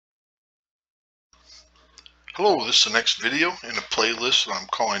Hello, this is the next video in a playlist that I'm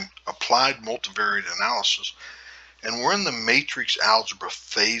calling Applied Multivariate Analysis, and we're in the matrix algebra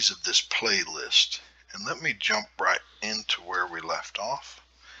phase of this playlist. And let me jump right into where we left off.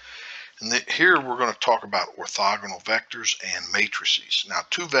 And here we're going to talk about orthogonal vectors and matrices. Now,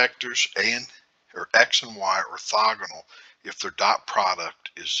 two vectors, or x and y, are orthogonal if their dot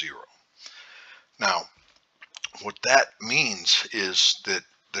product is 0. Now, what that means is that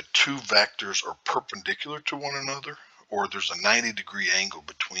the two vectors are perpendicular to one another, or there's a 90-degree angle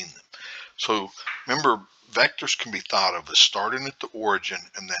between them. So remember, vectors can be thought of as starting at the origin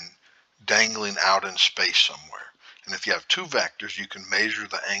and then dangling out in space somewhere. And if you have two vectors, you can measure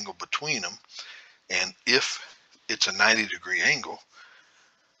the angle between them. And if it's a 90-degree angle,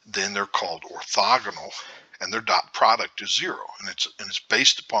 then they're called orthogonal, and their dot product is 0. And it's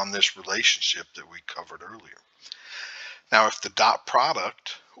based upon this relationship that we covered earlier. Now, if the dot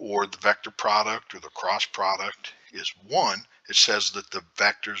product or the vector product or the cross product is 1, it says that the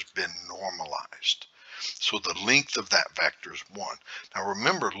vector's been normalized. So the length of that vector is 1. Now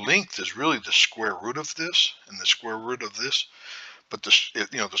remember, length is really the square root of this and the square root of this, but the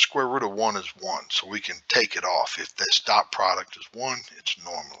square root of 1 is 1, so we can take it off. If this dot product is 1, it's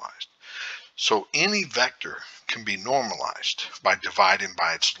normalized. So any vector can be normalized by dividing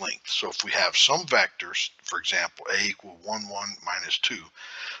by its length. So if we have some vectors, for example, a equal 1, 1 minus 2,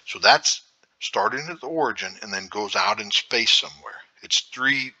 so that's starting at the origin and then goes out in space somewhere.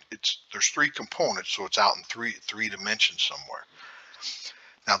 There's three components, so it's out in three dimensions somewhere.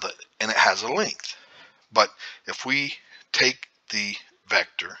 Now and it has a length. But if we take the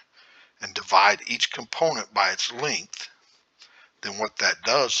vector and divide each component by its length, then what that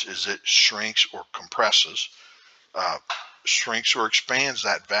does is it shrinks or compresses, shrinks or expands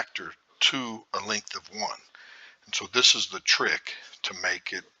that vector to a length of 1. And so this is the trick to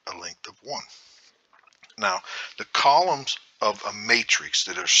make it a length of 1. Now, the columns of a matrix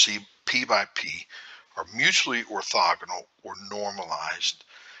that are P by P are mutually orthogonal or normalized.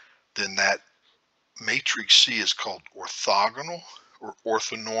 Then that matrix C is called orthogonal or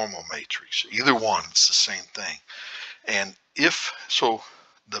orthonormal matrix. Either one, it's the same thing. And if so,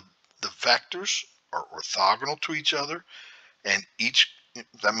 the vectors are orthogonal to each other, and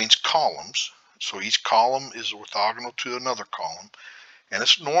that means columns. So each column is orthogonal to another column, and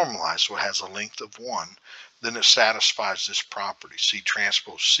it's normalized, so it has a length of 1. Then it satisfies this property. C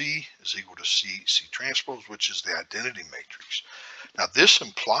transpose C is equal to C transpose, which is the identity matrix. Now this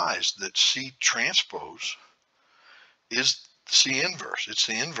implies that C transpose is C inverse. It's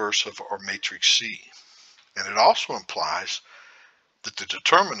the inverse of our matrix C. And it also implies that the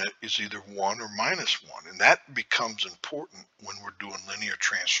determinant is either 1 or minus 1. And that becomes important when we're doing linear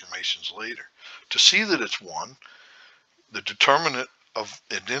transformations later. To see that it's 1, the determinant of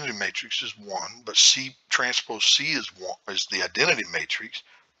the identity matrix is 1, but C transpose C is the identity matrix,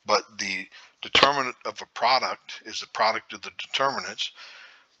 but the determinant of a product is the product of the determinants,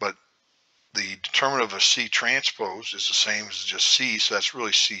 but the determinant of a C transpose is the same as just C, so that's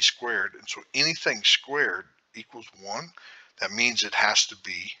really C squared. And so anything squared equals 1. That means it has to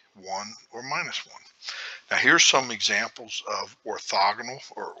be 1 or minus 1. Now here's some examples of orthogonal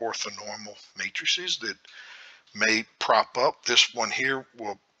or orthonormal matrices that may prop up. This one here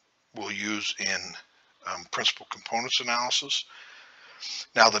we'll use in principal components analysis.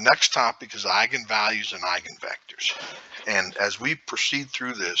 Now the next topic is eigenvalues and eigenvectors. And as we proceed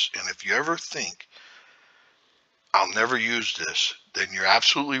through this, and if you ever think I'll never use this, then you're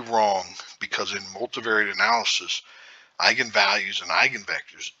absolutely wrong, because in multivariate analysis, eigenvalues and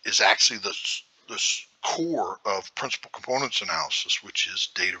eigenvectors is actually the core of principal components analysis, which is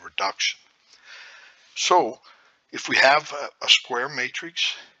data reduction. So if we have a square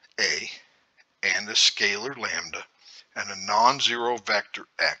matrix A and a scalar lambda and a non-zero vector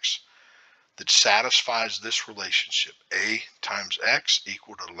x that satisfies this relationship, A times x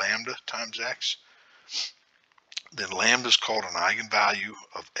equal to lambda times x, then lambda is called an eigenvalue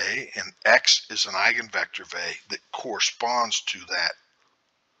of A, and x is an eigenvector of A that corresponds to that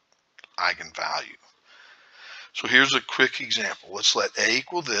eigenvalue. So here's a quick example. Let's let A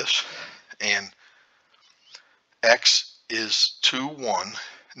equal this, and x is 2, 1,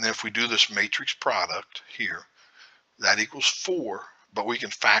 and then if we do this matrix product here, that equals 4, but we can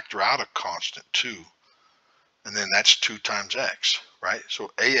factor out a constant 2, and then that's 2 times x, right?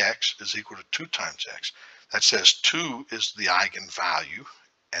 So ax is equal to 2 times x. That says 2 is the eigenvalue,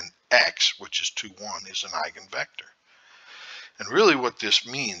 and x, which is 2, 1, is an eigenvector. And really what this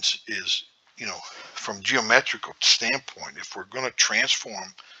means is, from geometrical standpoint, if we're going to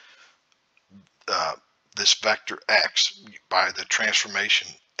transform this vector x by the transformation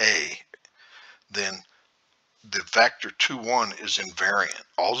A, then the vector 2, 1 is invariant.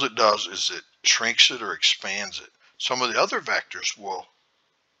 All it does is it shrinks it or expands it. Some of the other vectors will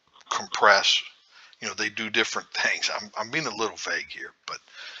compress. You know, they do different things. I'm being a little vague here, but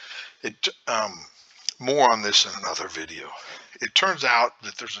it more on this in another video. It turns out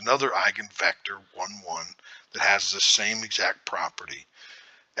that there's another eigenvector 1, 1 that has the same exact property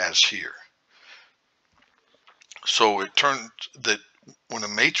as here. So it turns that when a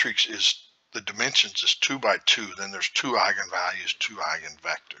matrix is, the dimensions is 2 by 2, then there's 2 eigenvalues, 2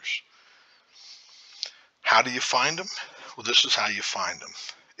 eigenvectors. How do you find them? Well, this is how you find them.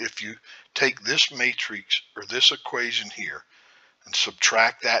 If you take this matrix or this equation here and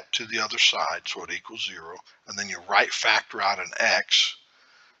subtract that to the other side, so it equals 0, and then you right factor out an x,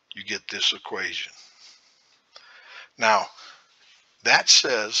 you get this equation. Now, that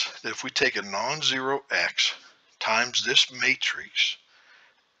says that if we take a non-zero x times this matrix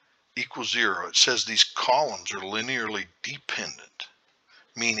equals 0, it says these columns are linearly dependent,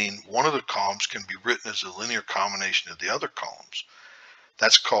 meaning one of the columns can be written as a linear combination of the other columns.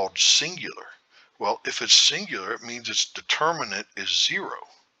 That's called singular. Well, if it's singular, it means its determinant is 0,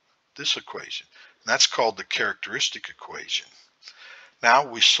 this equation. And that's called the characteristic equation. Now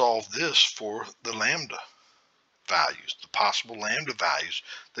we solve this for the lambda values, the possible lambda values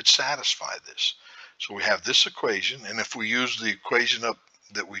that satisfy this. So we have this equation, and if we use the equation up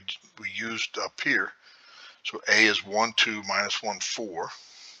that we used up here, so a is 1, 2, minus 1, 4,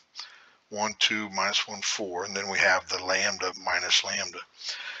 1, 2, minus 1, 4, and then we have the lambda minus lambda.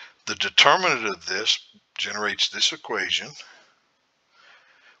 The determinant of this generates this equation,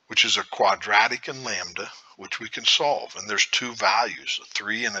 which is a quadratic in lambda, which we can solve. And there's 2 values, a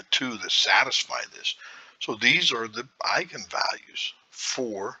 3 and a 2, that satisfy this. So these are the eigenvalues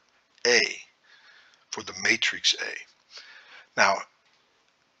for A, for the matrix A. Now,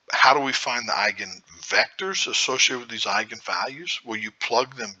 how do we find the eigenvectors associated with these eigenvalues? Well, you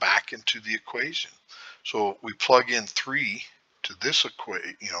plug them back into the equation. So we plug in 3 to this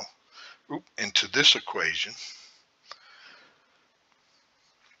equation, into this equation,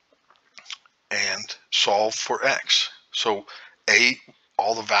 and solve for x. So A,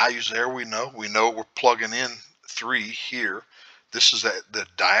 all the values there we know we're plugging in 3 here. This is the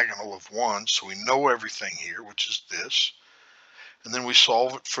diagonal of 1, so we know everything here, which is this. And then we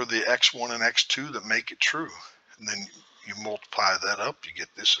solve it for the x1 and x2 that make it true. And then you multiply that up, you get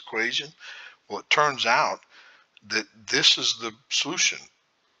this equation. Well, it turns out that this is the solution.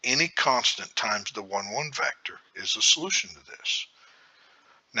 Any constant times the 1, 1 vector is a solution to this.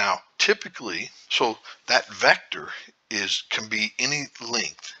 Now, typically, so that vector can be any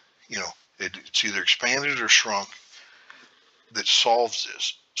length. It's either expanded or shrunk that solves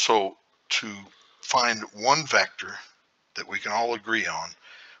this. So to find one vector that we can all agree on,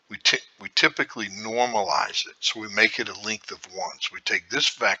 we typically normalize it. So we make it a length of 1. So we take this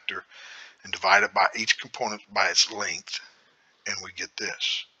vector and divide it by each component by its length, and we get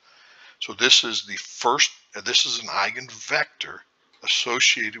this. So this is the first, this is an eigenvector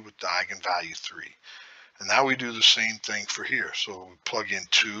associated with the eigenvalue 3. And now we do the same thing for here. So we plug in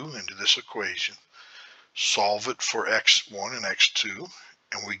 2 into this equation, solve it for x1 and x2,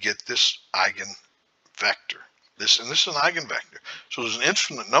 and we get this eigenvector. This is an eigenvector. So there's an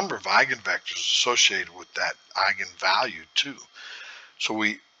infinite number of eigenvectors associated with that eigenvalue 2. So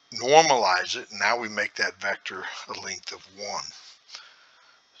we normalize it, and now we make that vector a length of 1.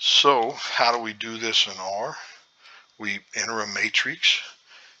 So how do we do this in R? We enter a matrix,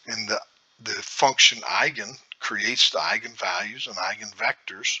 and the function eigen creates the eigenvalues and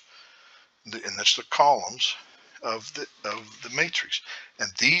eigenvectors, and that's the columns of the matrix. And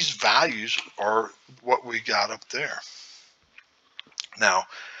these values are what we got up there. Now,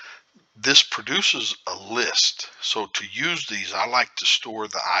 this produces a list. So to use these, I like to store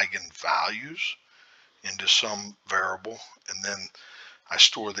the eigenvalues into some variable, and then I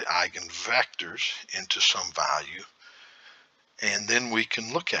store the eigenvectors into some value, and then we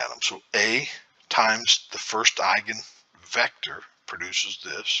can look at them. So A times the first eigenvector produces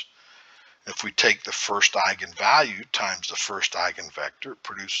this. If we take the first eigenvalue times the first eigenvector, it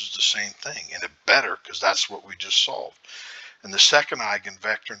produces the same thing, and it better, because that's what we just solved. And the second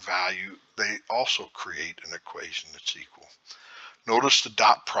eigenvector and value, they also create an equation that's equal. Notice the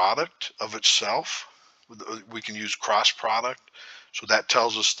dot product of itself. We can use cross product. So that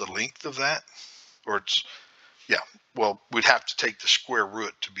tells us the length of that, well, we'd have to take the square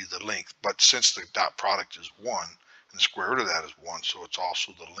root to be the length, but since the dot product is 1, and the square root of that is 1, so it's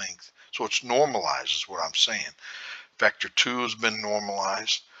also the length. So it's normalized is what I'm saying. Vector 2 has been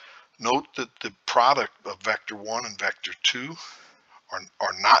normalized. Note that the product of vector 1 and vector 2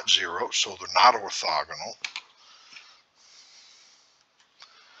 are not 0, so they're not orthogonal.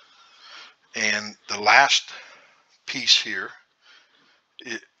 And the last piece here,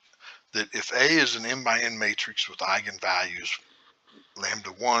 that if A is an n by n matrix with eigenvalues lambda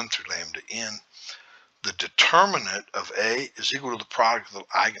 1 through lambda n, the determinant of A is equal to the product of the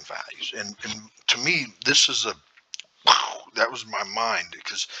eigenvalues. And to me, this is a, wow, that was my mind,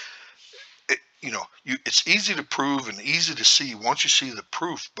 because it's easy to prove and easy to see once you see the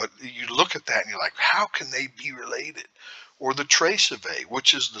proof, but you look at that and you're like, how can they be related? Or the trace of A,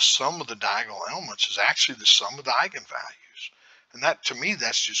 which is the sum of the diagonal elements, is actually the sum of the eigenvalues. And that, to me,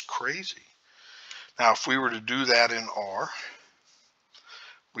 that's just crazy. Now, if we were to do that in R,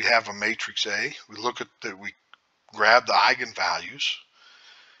 we have a matrix A. We look at that, we grab the eigenvalues,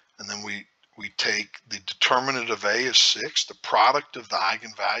 and then we take the determinant of A is 6, the product of the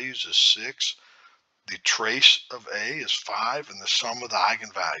eigenvalues is 6, the trace of A is 5, and the sum of the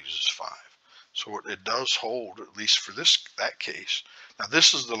eigenvalues is 5. So it does hold, at least for that case. Now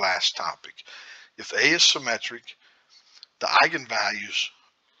this is the last topic. If A is symmetric, the eigenvalues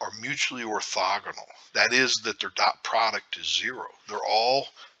are mutually orthogonal. That is, that their dot product is 0. They're all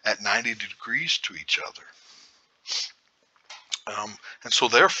at 90 degrees to each other. And so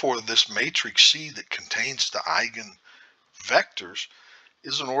therefore this matrix C that contains the eigenvectors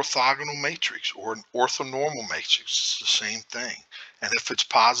is an orthogonal matrix or an orthonormal matrix. It's the same thing. And if it's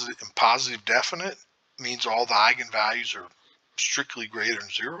positive and positive definite, means all the eigenvalues are strictly greater than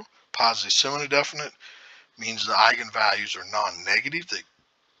 0. Positive semi-definite means the eigenvalues are non-negative. They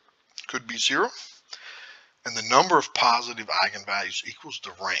could be 0. And the number of positive eigenvalues equals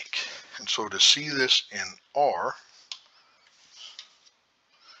the rank. And so to see this in R,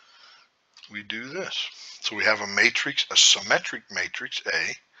 we do this. So we have a matrix, a symmetric matrix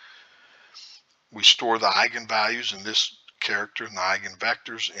A. We store the eigenvalues in this character and the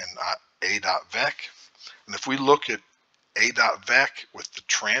eigenvectors in A dot vec. And if we look at A dot vec with the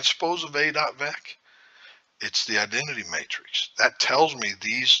transpose of A dot vec, it's the identity matrix. That tells me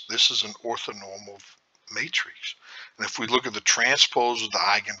this is an orthonormal matrix. And if we look at the transpose of the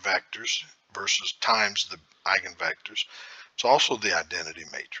eigenvectors versus times the eigenvectors, it's also the identity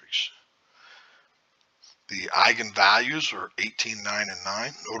matrix. The eigenvalues are 18, 9, and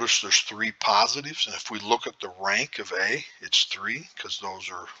 9. Notice there's 3 positives, and if we look at the rank of A, it's 3, because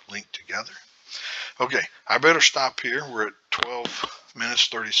those are linked together. Okay, I better stop here. We're at 12 minutes,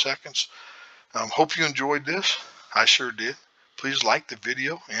 30 seconds. Hope you enjoyed this. I sure did. Please like the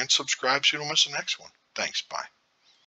video and subscribe so you don't miss the next one. Thanks. Bye.